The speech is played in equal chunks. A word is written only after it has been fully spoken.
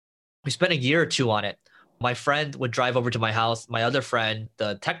We spent a year or two on it. My friend would drive over to my house. My other friend,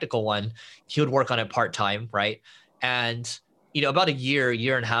 the technical one, he would work on it part time, right? And about a year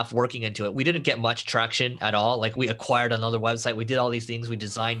and a half working into it, we didn't get much traction at all. Like we acquired another website, we did all these things, we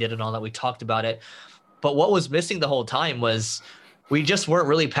designed it and all that, we talked about it. But what was missing the whole time was we just weren't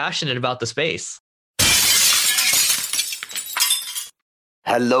really passionate about the space.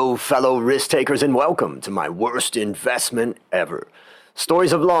 Hello, fellow risk takers, and welcome to my worst investment ever.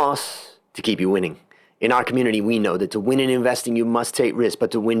 Stories of loss to keep you winning. In our community, we know that to win in investing, you must take risk,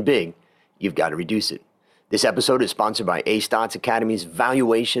 but to win big, you've got to reduce it. This episode is sponsored by A Stotz Academy's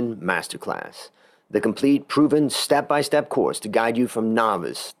Valuation Masterclass, the complete, proven, step-by-step course to guide you from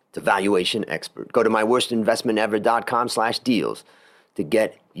novice to valuation expert. Go to myworstinvestmentever.com/deals to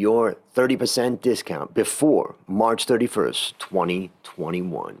get your 30% discount before March 31st,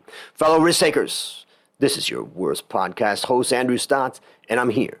 2021. Fellow risk takers, this is your worst podcast host, Andrew Stotz, and I'm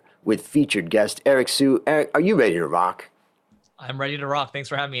here with featured guest Eric Siu. Eric, are you ready to rock? I'm ready to rock. Thanks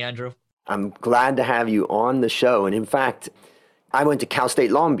for having me, Andrew. I'm glad to have you on the show. And in fact, I went to Cal State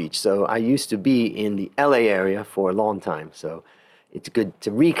Long Beach, so I used to be in the LA area for a long time. So it's good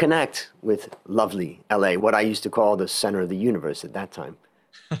to reconnect with lovely LA, what I used to call the center of the universe at that time.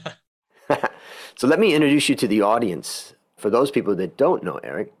 So let me introduce you to the audience. For those people that don't know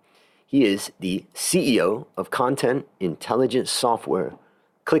Eric, he is the CEO of content intelligence software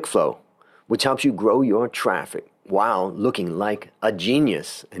ClickFlow, which helps you grow your traffic while looking like a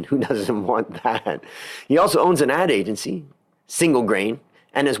genius. And who doesn't want that? He also owns an ad agency, Single Grain,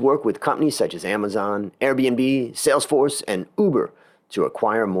 and has worked with companies such as Amazon, Airbnb, Salesforce, and Uber to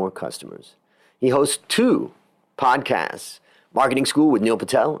acquire more customers. He hosts 2 podcasts, Marketing School with Neil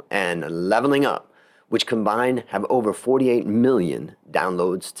Patel and Leveling Up, which combined have over 48 million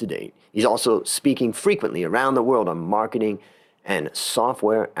downloads to date. He's also speaking frequently around the world on marketing and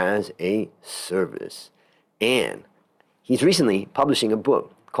software as a service. And he's recently publishing a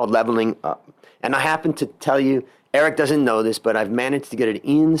book called Leveling Up. And I happen to tell you, Eric doesn't know this, but I've managed to get an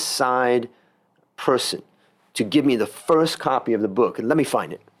inside person to give me the first copy of the book. And let me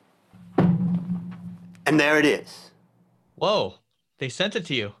find it. And there it is. Whoa, they sent it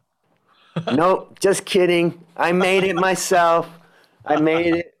to you. Nope, just kidding. I made it myself. I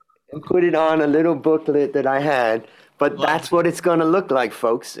made it and put it on a little booklet that I had. But that's what it's going to look like,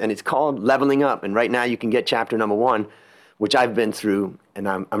 folks. And it's called Leveling Up. And right now you can get chapter number 1, which I've been through. And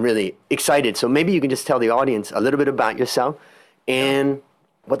I'm really excited. So maybe you can just tell the audience a little bit about yourself and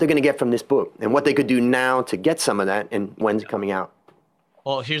what they're going to get from this book and what they could do now to get some of that and when's it coming out.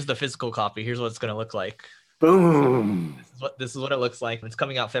 Well, here's the physical copy. Here's what it's going to look like. Boom. This is what it looks like. It's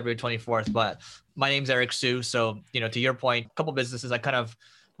coming out February 24th. But my name's Eric Siu. So, to your point, a couple businesses,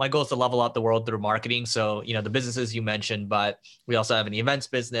 my goal is to level up the world through marketing. So, the businesses you mentioned, but we also have an events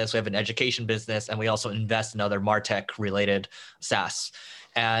business, we have an education business, and we also invest in other MarTech related SaaS.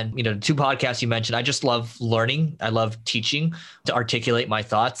 And, the 2 podcasts you mentioned, I just love learning. I love teaching to articulate my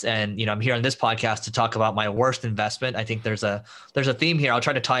thoughts. And, I'm here on this podcast to talk about my worst investment. I think there's a theme here. I'll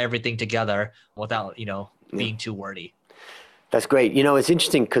try to tie everything together without, being too wordy. That's great. It's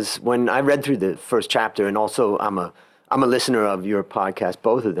interesting because when I read through the first chapter, and also I'm a listener of your podcast,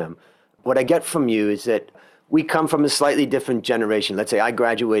 both of them, what I get from you is that we come from a slightly different generation. Let's say I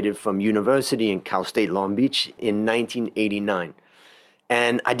graduated from university in Cal State Long Beach in 1989.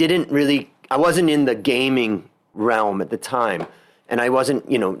 And I wasn't in the gaming realm at the time. And I wasn't,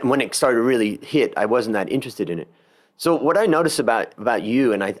 when it started to really hit, I wasn't that interested in it. So what I notice about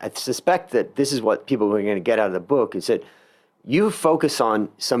you, and I suspect that this is what people are going to get out of the book, is that you focus on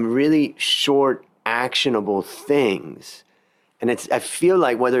some really short, actionable things. And I feel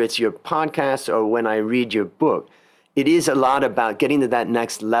like whether it's your podcast or when I read your book, it is a lot about getting to that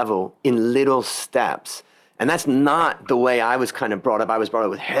next level in little steps. And that's not the way I was kind of brought up. I was brought up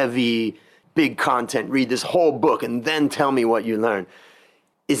with heavy, big content, read this whole book and then tell me what you learned.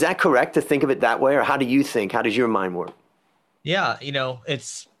 Is that correct to think of it that way? Or how do you think? How does your mind work? Yeah,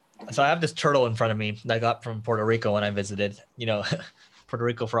 so I have this turtle in front of me that I got from Puerto Rico when I visited, Puerto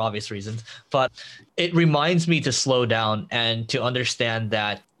Rico for obvious reasons. But it reminds me to slow down and to understand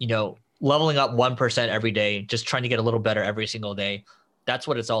that, leveling up 1% every day, just trying to get a little better every single day. That's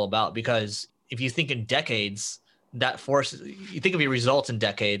what it's all about. Because if you think in decades, you think of your results in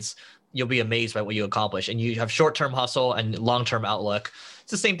decades, you'll be amazed by what you accomplish. And you have short-term hustle and long-term outlook.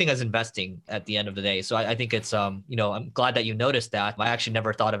 It's the same thing as investing at the end of the day. So I think it's, I'm glad that you noticed that. I actually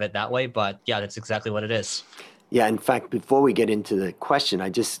never thought of it that way, but yeah, that's exactly what it is. Yeah, in fact, before we get into the question, I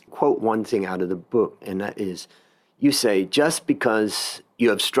just quote one thing out of the book, and that is, you say, just because you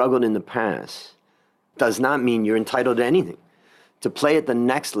have struggled in the past does not mean you're entitled to anything. to play at the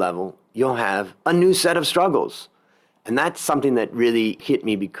next level, you'll have a new set of struggles. And that's something that really hit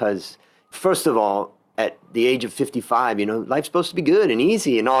me because, first of all, at the age of 55, life's supposed to be good and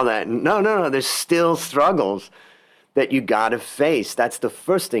easy and all that. No, there's still struggles that you got to face. That's the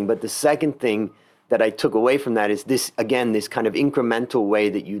first thing. But the second thing that I took away from that is this kind of incremental way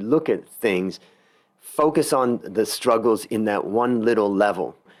that you look at things, focus on the struggles in that one little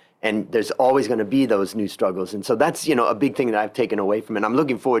level. And there's always going to be those new struggles. And so that's, a big thing that I've taken away from it. And I'm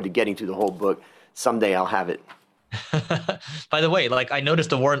looking forward to getting through the whole book. Someday I'll have it. By the way, like I noticed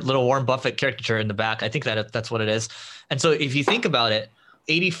the little Warren Buffett caricature in the back. I think that's what it is. And so if you think about it,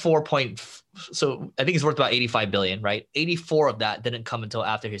 so I think he's worth about 85 billion, right? 84 of that didn't come until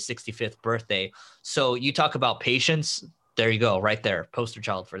after his 65th birthday. So you talk about patience. There you go, right there, poster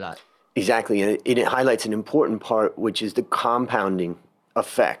child for that. Exactly. And it highlights an important part, which is the compounding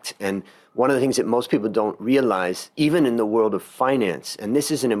effect. And one of the things that most people don't realize, even in the world of finance, and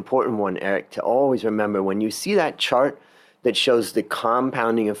this is an important one, Eric, to always remember, when you see that chart that shows the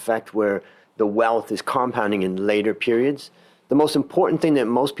compounding effect where the wealth is compounding in later periods, the most important thing that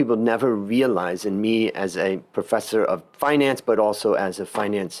most people never realize, and me as a professor of finance, but also as a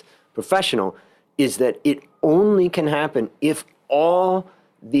finance professional, is that it only can happen if all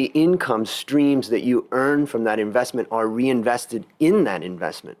the income streams that you earn from that investment are reinvested in that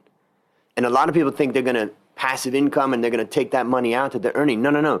investment. And a lot of people think they're going to passive income and they're going to take that money out that they're earning.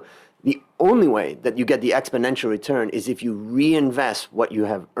 No. The only way that you get the exponential return is if you reinvest what you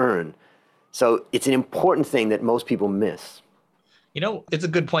have earned. So it's an important thing that most people miss. It's a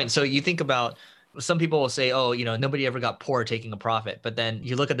good point. So you think about, some people will say, oh, nobody ever got poor taking a profit. But then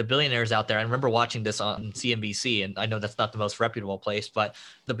you look at the billionaires out there. I remember watching this on CNBC, and I know that's not the most reputable place, but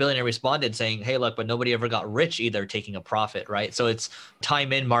the billionaire responded saying, hey, look, but nobody ever got rich either taking a profit, right? So it's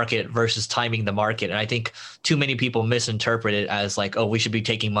time in market versus timing the market. And I think too many people misinterpret it as like, oh, we should be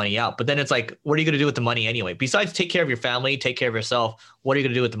taking money out. But then it's like, what are you going to do with the money anyway? Besides take care of your family, take care of yourself, what are you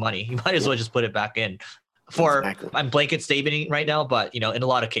going to do with the money? You might as well just put it back in. I'm blanket statementing right now, but in a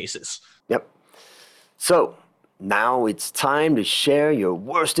lot of cases. Yep. So now it's time to share your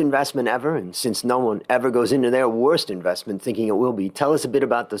worst investment ever. And since no one ever goes into their worst investment thinking it will be, tell us a bit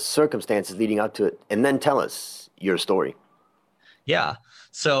about the circumstances leading up to it, and then tell us your story. Yeah.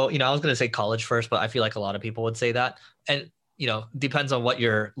 So, I was going to say college first, but I feel like a lot of people would say that. And, depends on what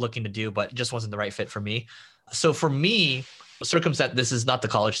you're looking to do, but it just wasn't the right fit for me. So for me, circumstance, this is not the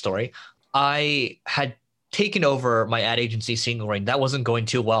college story. I had taken over my ad agency, Single Ring. That wasn't going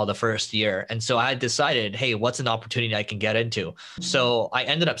too well the first year. And so I had decided, hey, what's an opportunity I can get into? So I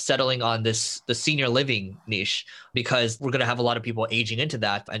ended up settling on the senior living niche because we're going to have a lot of people aging into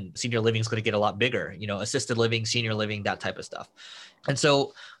that, and senior living is going to get a lot bigger, assisted living, senior living, that type of stuff. And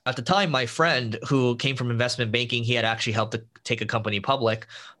so at the time, my friend who came from investment banking, he had actually helped to take a company public.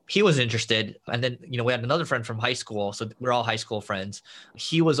 He was interested. And then, we had another friend from high school. So we're all high school friends.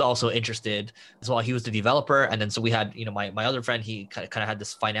 He was also interested as well. He was the developer. And then, so we had, my other friend, he kind of had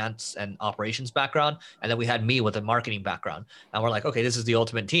this finance and operations background. And then we had me with a marketing background. And we're like, okay, this is the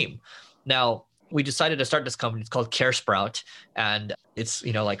ultimate team. Now, we decided to start this company. It's called CareSprout. And it's,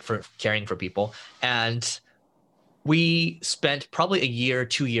 like for caring for people. And we spent probably a year,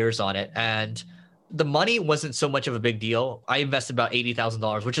 2 years on it. And the money wasn't so much of a big deal. I invested about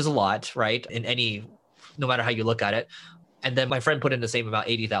 $80,000, which is a lot, right? No matter how you look at it. And then my friend put in the same about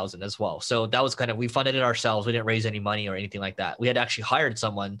 80,000 as well. So that was we funded it ourselves. We didn't raise any money or anything like that. We had actually hired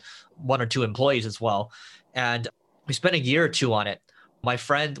someone, 1 or 2 employees as well. And we spent a year or 2 on it. My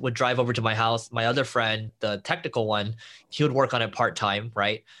friend would drive over to my house. My other friend, the technical one, he would work on it part-time,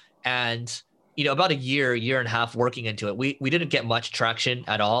 right? And about a year and a half working into it, we didn't get much traction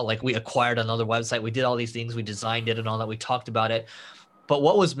at all. Like, we acquired another website. We did all these things. We designed it and all that. We talked about it. But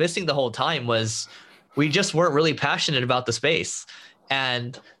what was missing the whole time was we just weren't really passionate about the space.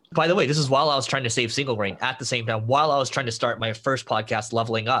 And by the way, this is while I was trying to save Single Ring at the same time, while I was trying to start my first podcast,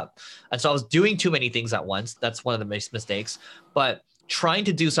 Leveling Up. And so I was doing too many things at once. That's one of the mistakes. But trying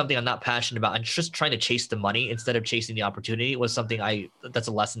to do something I'm not passionate about and just trying to chase the money instead of chasing the opportunity was something that's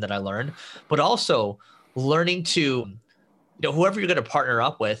a lesson that I learned. But also learning to, whoever you're going to partner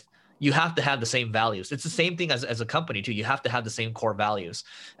up with, you have to have the same values. It's the same thing as a company too. You have to have the same core values.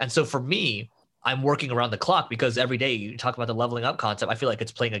 And so for me, I'm working around the clock because every day you talk about the leveling up concept. I feel like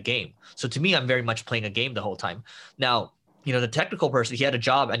it's playing a game. So to me, I'm very much playing a game the whole time. Now, the technical person, he had a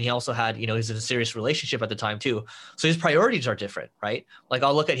job and he also had, he's in a serious relationship at the time too. So his priorities are different, right? Like,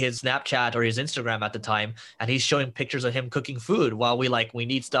 I'll look at his Snapchat or his Instagram at the time, and he's showing pictures of him cooking food while we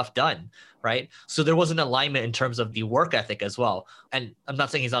need stuff done, right? So there was an alignment in terms of the work ethic as well. And I'm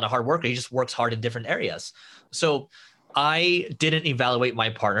not saying he's not a hard worker. He just works hard in different areas. So I didn't evaluate my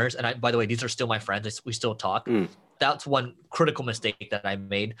partners. And by the way, these are still my friends. We still talk. That's one critical mistake that I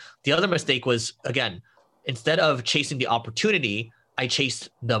made. The other mistake was, again, instead of chasing the opportunity, I chased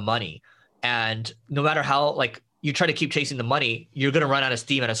the money. And no matter how like you try to keep chasing the money, you're going to run out of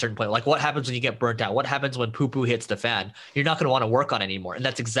steam at a certain point. Like what happens when you get burnt out? What happens when poo-poo hits the fan? You're not going to want to work on it anymore. And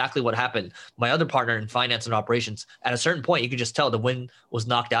that's exactly what happened. My other partner in finance and operations, at a certain point, you could just tell the wind was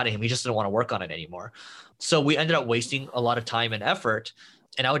knocked out of him. He just didn't want to work on it anymore. So we ended up wasting a lot of time and effort.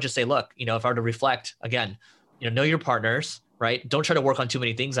 And I would just say, look, if I were to reflect again, know your partners, right? Don't try to work on too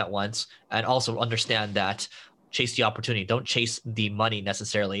many things at once. And also understand that chase the opportunity. Don't chase the money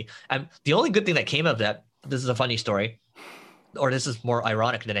necessarily. And the only good thing that came of that, this is a funny story, or this is more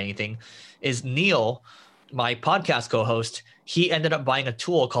ironic than anything, is Neil, my podcast co-host, he ended up buying a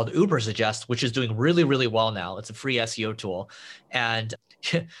tool called Ubersuggest, which is doing really, really well now. It's a free SEO tool. And,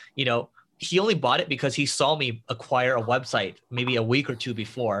 he only bought it because he saw me acquire a website maybe a week or two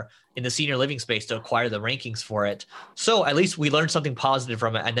before in the senior living space to acquire the rankings for it. So at least we learned something positive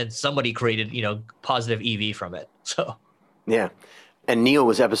from it. And then somebody created, positive EV from it. So, yeah. And Neil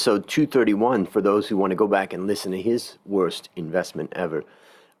was episode 231 for those who want to go back and listen to his worst investment ever.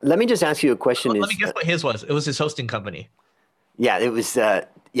 Let me just ask you a question. Let me guess what his was. It was his hosting company. Yeah, it was,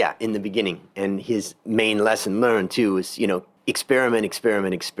 in the beginning. And his main lesson learned too was, experiment,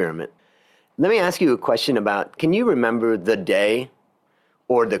 experiment, experiment. Let me ask you a question about, can you remember the day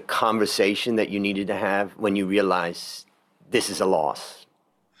or the conversation that you needed to have when you realized this is a loss?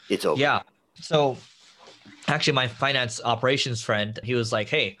 It's over. Yeah. So actually my finance operations friend, he was like,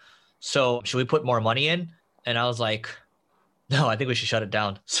 hey, so should we put more money in? And I was like, no, I think we should shut it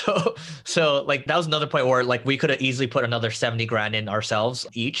down. So like that was another point where like we could have easily put another 70 grand in ourselves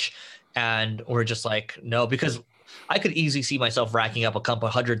each. And we're just like, no, because I could easily see myself racking up a couple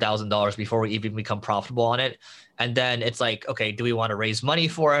 $100,000 before we even become profitable on it. And then it's like, okay, do we want to raise money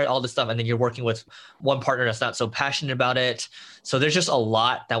for it? All this stuff. And then you're working with one partner that's not so passionate about it. So there's just a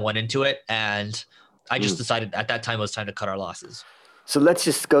lot that went into it. And I just decided at that time it was time to cut our losses. So let's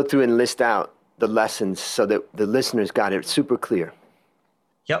just go through and list out the lessons so that the listeners got it super clear.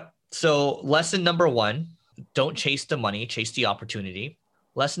 Yep. So lesson number 1, don't chase the money, chase the opportunity.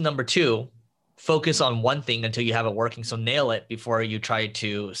 Lesson number 2, focus on one thing until you have it working. So nail it before you try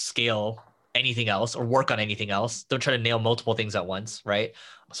to scale anything else or work on anything else. Don't try to nail multiple things at once, right?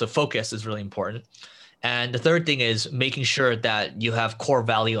 So focus is really important. And the third thing is making sure that you have core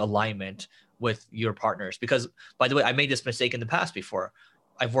value alignment with your partners. Because by the way, I made this mistake in the past before.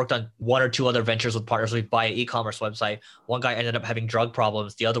 I've worked on 1 or 2 other ventures with partners. We buy an e-commerce website. One guy ended up having drug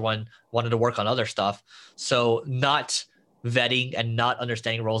problems. The other one wanted to work on other stuff. So not vetting and not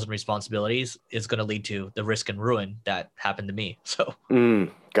understanding roles and responsibilities is going to lead to the risk and ruin that happened to me. So,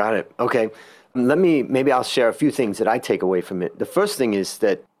 got it. Okay. Maybe I'll share a few things that I take away from it. The first thing is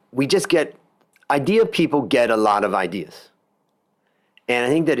that people get a lot of ideas. And I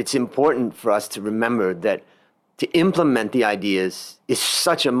think that it's important for us to remember that to implement the ideas is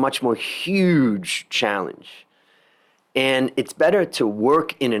such a much more huge challenge. And it's better to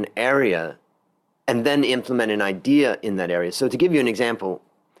work in an area and then implement an idea in that area. So to give you an example,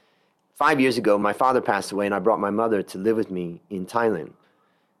 5 years ago, my father passed away and I brought my mother to live with me in Thailand.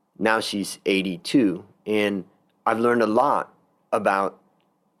 Now she's 82, and I've learned a lot about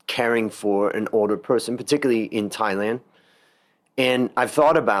caring for an older person, particularly in Thailand. And I've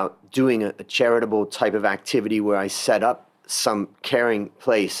thought about doing a charitable type of activity where I set up some caring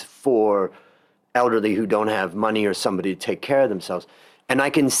place for elderly who don't have money or somebody to take care of themselves. And I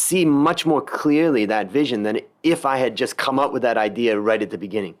can see much more clearly that vision than if I had just come up with that idea right at the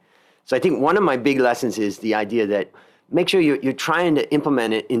beginning. So I think one of my big lessons is the idea that make sure you're trying to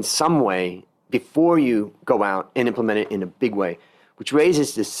implement it in some way before you go out and implement it in a big way, which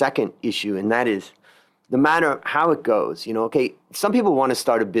raises the second issue, and that is no matter how it goes, okay, some people want to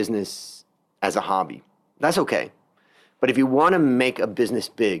start a business as a hobby. That's okay. But if you want to make a business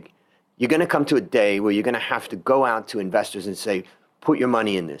big, you're going to come to a day where you're going to have to go out to investors and say, put your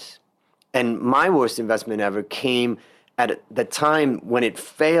money in this. And my worst investment ever came at the time when it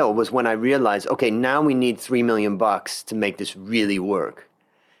failed was when I realized, okay, now we need $3 million to make this really work.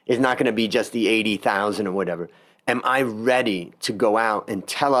 It's not going to be just the 80,000 or whatever. Am I ready to go out and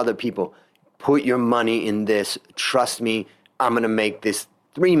tell other people, put your money in this, trust me, I'm going to make this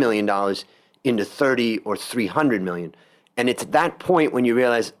 $3 million into 30 or 300 million. And it's at that point when you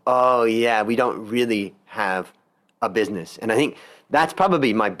realize, oh yeah, we don't really have a business. And I think that's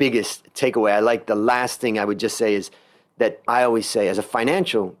probably my biggest takeaway. I like the last thing I would just say is that I always say, as a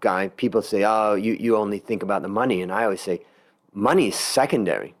financial guy, people say, oh, you only think about the money. And I always say, money is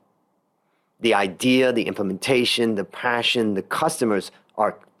secondary. The idea, the implementation, the passion, the customers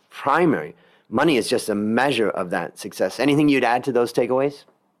are primary. Money is just a measure of that success. Anything you'd add to those takeaways?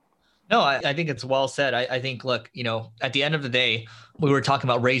 No, I think it's well said. I think, look, at the end of the day, we were talking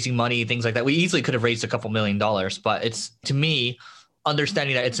about raising money, things like that. We easily could have raised a couple $1 million, but it's, to me,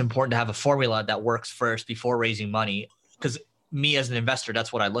 understanding that it's important to have a formula that works first before raising money. Because me as an investor,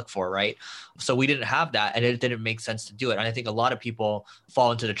 that's what I look for, right? So we didn't have that, and it didn't make sense to do it. And I think a lot of people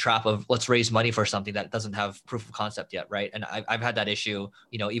fall into the trap of, let's raise money for something that doesn't have proof of concept yet, right? And I've had that issue,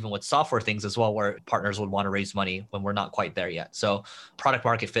 even with software things as well, where partners would want to raise money when we're not quite there yet. So product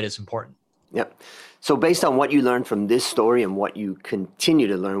market fit is important. Yep. So based on what you learned from this story and what you continue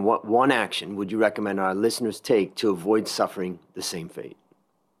to learn, what one action would you recommend our listeners take to avoid suffering the same fate?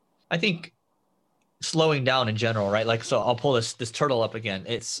 I think slowing down in general, right? Like, so I'll pull this turtle up again.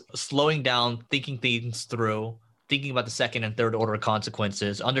 It's slowing down, thinking things through, thinking about the second and third order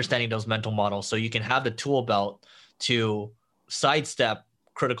consequences, understanding those mental models so you can have the tool belt to sidestep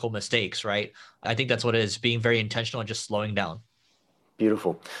critical mistakes, right? I think that's what it is, being very intentional and just slowing down.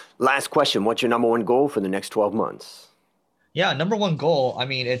 Beautiful. Last question. What's your number one goal for the next 12 months? Yeah, number one goal,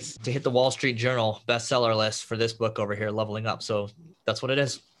 it's to hit the Wall Street Journal bestseller list for this book over here, Leveling Up. So that's what it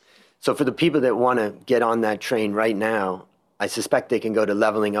is. So for the people that want to get on that train right now, I suspect they can go to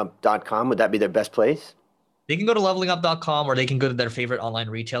levelingup.com. Would that be their best place? They can go to levelingup.com, or they can go to their favorite online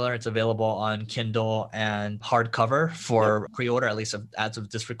retailer. It's available on Kindle and hardcover for pre-order, at least as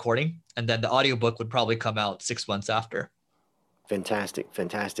of this recording. And then the audiobook would probably come out 6 months after. Fantastic.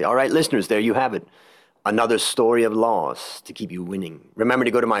 Fantastic. All right, listeners, there you have it. Another story of loss to keep you winning. Remember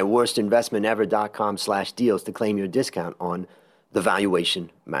to go to myworstinvestmentever.com/deals to claim your discount on the Valuation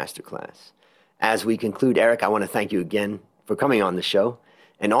Masterclass. As we conclude, Eric, I want to thank you again for coming on the show.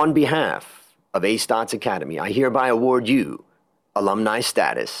 And on behalf of A Stotz Academy, I hereby award you alumni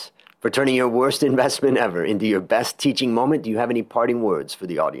status for turning your worst investment ever into your best teaching moment. Do you have any parting words for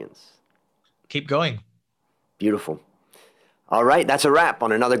the audience? Keep going. Beautiful. All right, that's a wrap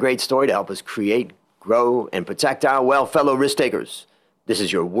on another great story to help us create, grow, and protect our wealth, fellow risk takers. This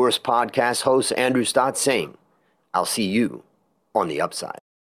is your worst podcast host, Andrew Stotz, saying, I'll see you on the upside.